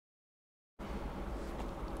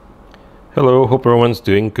Hello, hope everyone's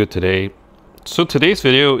doing good today. So today's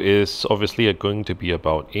video is obviously going to be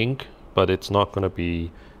about ink, but it's not going to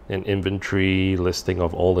be an inventory listing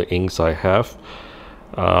of all the inks I have.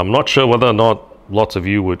 I'm not sure whether or not lots of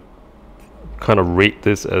you would kind of rate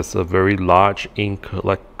this as a very large ink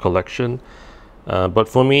collection, but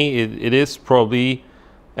for me it is probably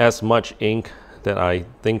as much ink that I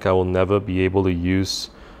think I will never be able to use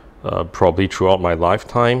probably throughout my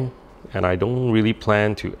lifetime, and I don't really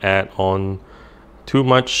plan to add on too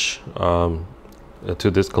much to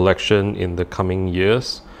this collection in the coming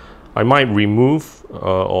years. I might remove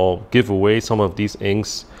or give away some of these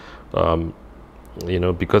inks,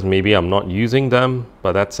 because maybe I'm not using them,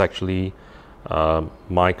 but that's actually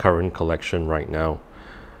my current collection right now.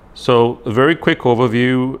 So a very quick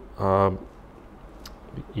overview.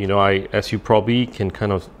 As you probably can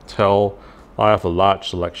kind of tell, I have a large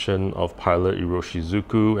selection of Pilot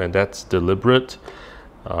Iroshizuku, and that's deliberate.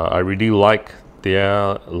 I really like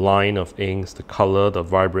their line of inks, the color, the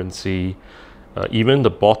vibrancy, even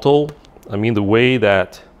the bottle. I mean, the way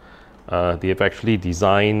that they have actually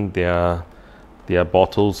designed their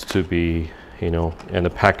bottles to be, and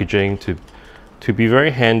the packaging to be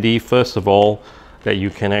very handy. First of all, that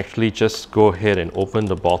you can actually just go ahead and open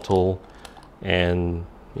the bottle and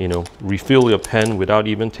refill your pen without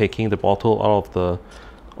even taking the bottle out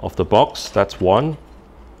of the box. That's one.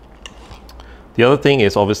 The other thing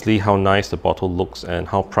is obviously how nice the bottle looks and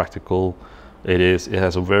how practical it is. It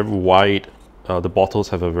has a very wide, the bottles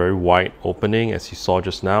have a very wide opening, as you saw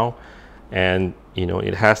just now, and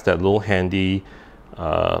it has that little handy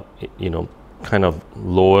kind of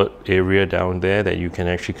lower area down there that you can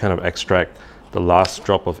actually kind of extract the last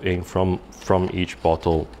drop of ink from each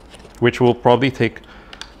bottle, which will probably take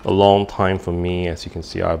a long time for me. As you can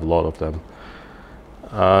see, I have a lot of them.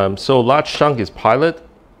 So large chunk is Pilot.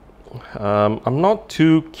 I'm not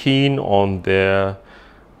too keen on their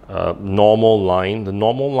normal line. The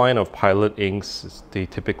normal line of Pilot inks, they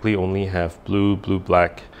typically only have blue,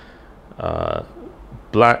 black,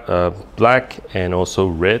 black, and also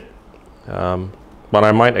red. But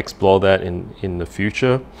I might explore that in the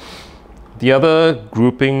future. The other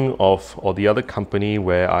grouping or the other company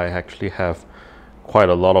where I actually have quite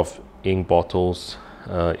a lot of ink bottles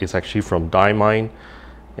is actually from Diamine.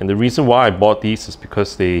 And the reason why I bought these is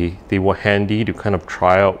because they were handy to kind of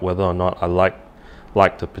try out whether or not I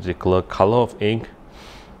like the particular color of ink.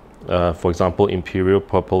 For example, Imperial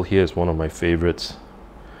Purple here is one of my favorites.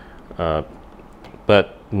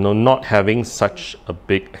 But not having such a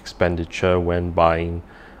big expenditure when buying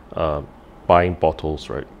bottles,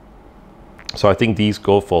 right? So I think these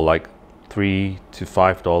go for like $3 to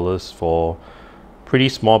 $5 for pretty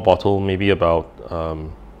small bottle, maybe about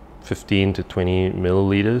 15 to 20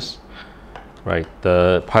 milliliters, right?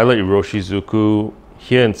 The Pilot Iroshizuku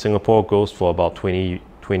here in Singapore goes for about 20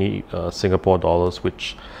 Singapore dollars,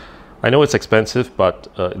 which I know it's expensive, but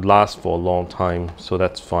it lasts for a long time, so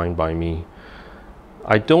that's fine by me.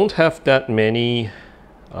 I don't have that many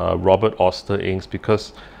Robert Oster inks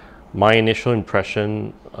because my initial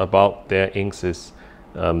impression about their inks is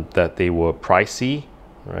that they were pricey,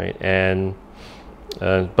 right? And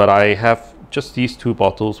but I have just these two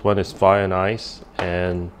bottles. One is Fire and Ice,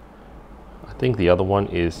 and I think the other one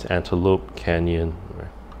is Antelope Canyon.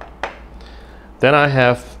 Right? Then I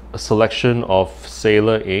have a selection of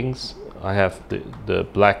Sailor inks. I have the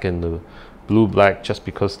black and the blue black just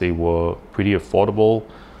because they were pretty affordable,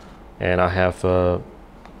 and I have a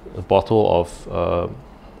bottle of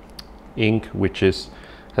ink which has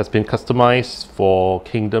been customized for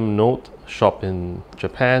Kingdom Note shop in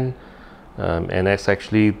Japan, and that's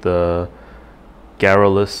actually the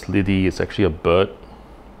Garrulus Liddy. It's actually a bird.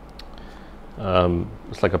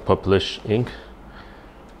 It's like a purplish ink.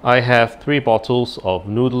 I have 3 bottles of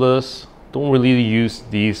Noodlers. Don't really use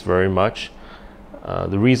these very much.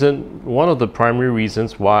 One of the primary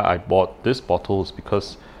reasons why I bought this bottle is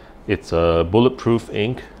because it's a bulletproof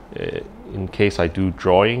ink. In case I do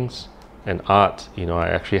drawings and art, I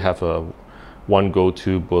actually have one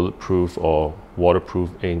go-to bulletproof or waterproof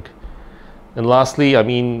ink. And lastly, I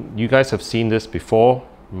mean, you guys have seen this before,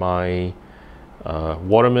 my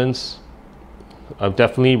Watermans. I've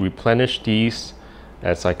definitely replenished these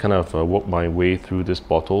as I kind of work my way through this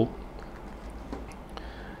bottle.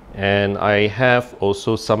 And I have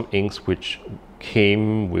also some inks which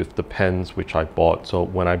came with the pens which I bought. So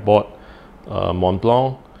when I bought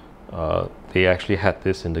Montblanc, they actually had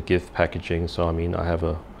this in the gift packaging. So I mean, I have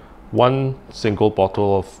one single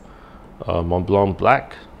bottle of Montblanc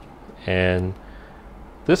Black, and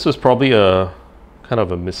this was probably a kind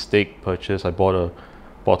of a mistake purchase. I bought a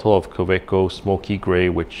bottle of Kaweco Smoky Gray,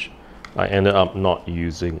 which I ended up not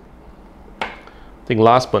using. think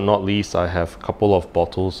last but not least, I have a couple of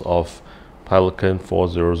bottles of Pelikan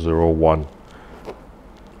 4001.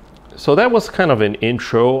 So that was kind of an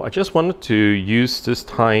intro. I just wanted to use this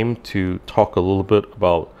time to talk a little bit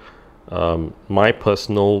about my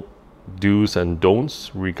personal do's and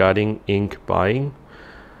don'ts regarding ink buying.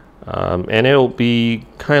 And it'll be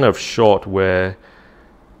kind of short where,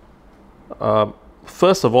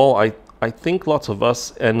 first of all, I think lots of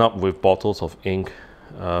us end up with bottles of ink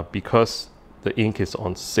because the ink is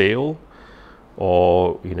on sale,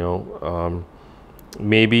 or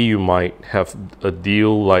maybe you might have a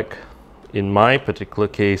deal. Like in my particular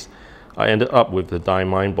case, I ended up with the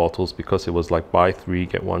Diamine bottles because it was like buy 3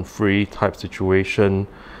 get 1 free type situation.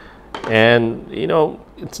 And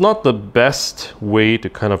it's not the best way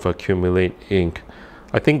to kind of accumulate ink.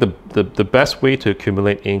 I think the best way to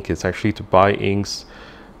accumulate ink is actually to buy inks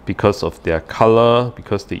because of their color,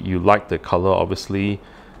 because you like the color obviously,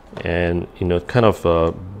 and kind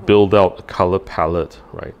of build out a color palette,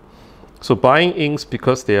 right? So buying inks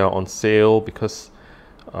because they are on sale, because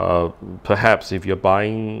perhaps if you're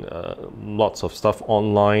buying lots of stuff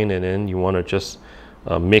online and then you want to just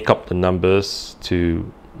make up the numbers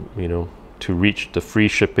to to reach the free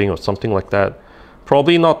shipping or something like that,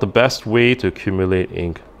 probably not the best way to accumulate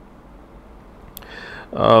ink.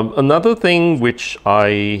 Another thing which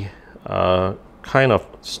I kind of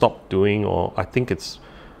stopped doing, or I think it's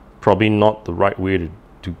probably not the right way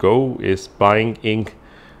to go, is buying ink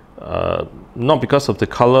not because of the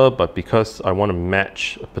color, but because I want to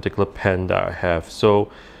match a particular pen that I have.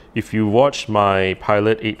 So if you watched my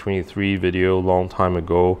Pilot 823 video a long time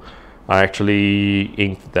ago, I actually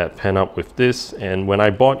inked that pen up with this. And when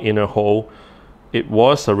I bought Inner Hole, it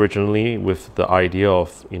was originally with the idea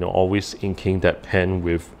of always inking that pen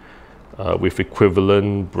with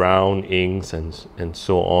equivalent brown inks and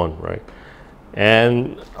so on, right?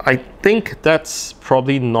 And I think that's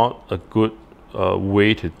probably not a good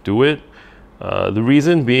way to do it. The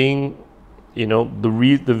reason being,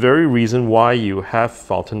 the very reason why you have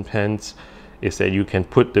fountain pens is that you can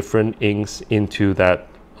put different inks into that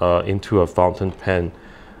into a fountain pen.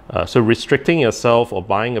 So restricting yourself or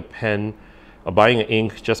buying a pen or buying an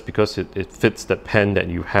ink just because it fits the pen that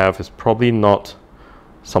you have is probably not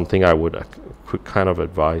something I would kind of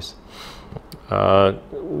advise.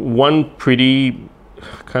 One pretty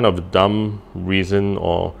kind of dumb reason,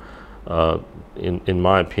 or in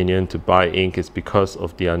my opinion, to buy ink is because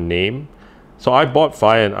of their name. So I bought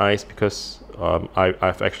Fire and Ice because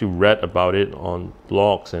I've actually read about it on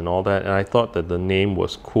blogs and all that, and I thought that the name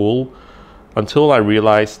was cool until I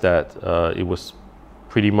realized that it was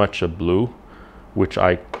pretty much a blue, which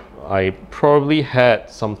I probably had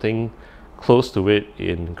something close to it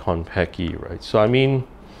in Konpeki, right? So I mean,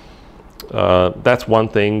 that's one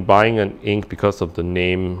thing. Buying an ink because of the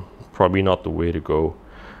name, probably not the way to go.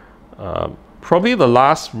 Probably the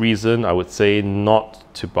last reason I would say not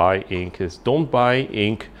to buy ink is don't buy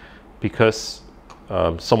ink because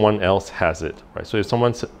someone else has it, right? So if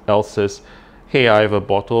someone else says, hey, I have a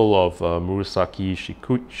bottle of Murasaki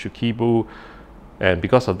Shukibu, and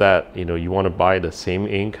because of that, you want to buy the same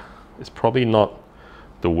ink, it's probably not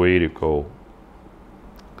the way to go.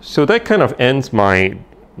 So that kind of ends my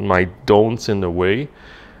don'ts in a way.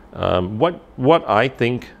 What I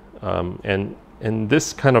think, and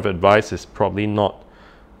this kind of advice is probably not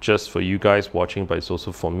just for you guys watching, but it's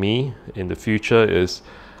also for me in the future, is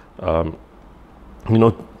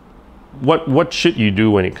what should you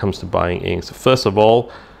do when it comes to buying inks? First of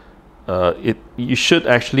all, you should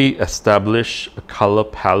actually establish a color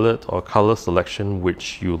palette or color selection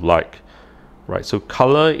which you like, right? So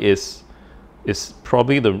color is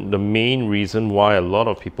probably the main reason why a lot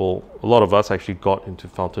of us actually got into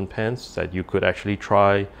fountain pens, that you could actually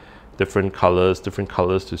try different colors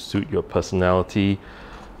to suit your personality.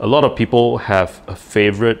 A lot of people have a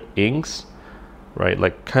favorite inks, right?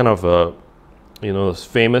 Like kind of a, this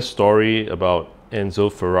famous story about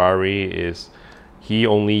Enzo Ferrari is he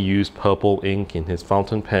only used purple ink in his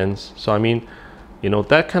fountain pens. So I mean,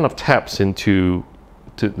 that kind of taps into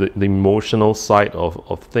the emotional side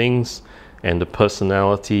of things, and the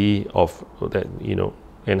personality of that,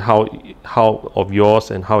 and how of yours,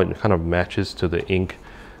 and how it kind of matches to the ink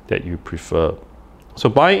that you prefer. So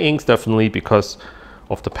buy inks definitely because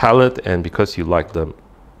of the palette and because you like them.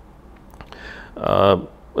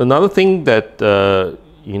 Another thing that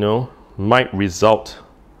might result,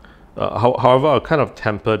 however, I'll kind of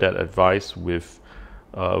temper that advice with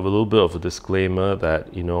a little bit of a disclaimer that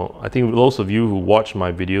I think those of you who watch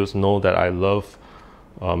my videos know that I love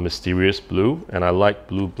Mysterious Blue, and I like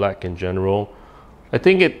blue black in general. I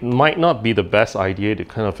think it might not be the best idea to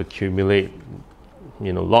kind of accumulate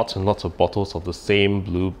lots and lots of bottles of the same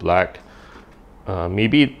blue black,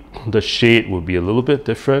 maybe the shade would be a little bit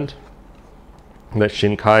different. That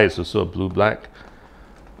Shinkai is also a blue black.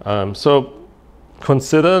 So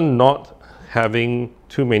consider not having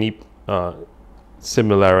too many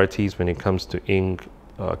similarities when it comes to ink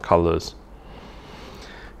colors.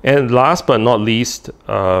 And last but not least,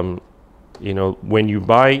 when you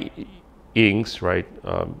buy inks, right,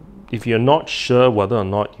 if you're not sure whether or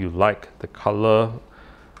not you like the color,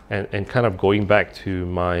 and kind of going back to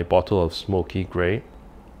my bottle of smoky gray,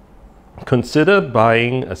 consider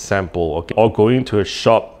buying a sample, or going to a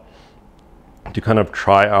shop to kind of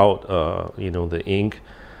try out the ink.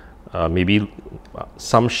 Maybe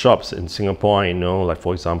some shops in Singapore, I know, like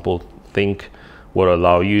for example, Think, would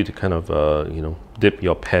allow you to kind of dip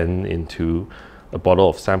your pen into a bottle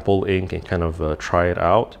of sample ink and kind of try it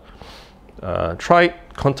out.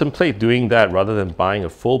 Contemplate doing that rather than buying a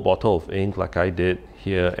full bottle of ink like I did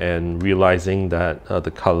here and realizing that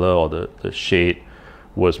the color or the shade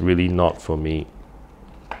was really not for me.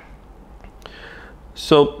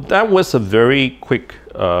 So that was a very quick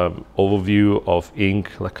overview of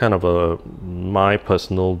ink, like kind of my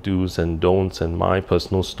personal do's and don'ts and my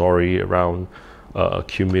personal story around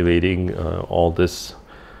accumulating all this,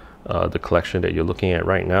 the collection that you're looking at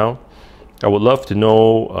right now. I would love to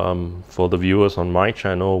know for the viewers on my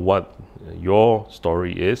channel what your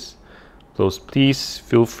story is. So please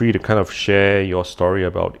feel free to kind of share your story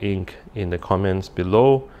about ink in the comments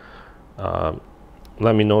below.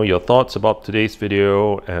 Let me know your thoughts about today's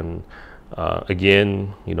video, and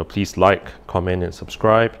again, please like, comment and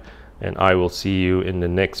subscribe, and I will see you in the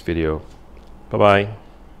next video. Bye bye.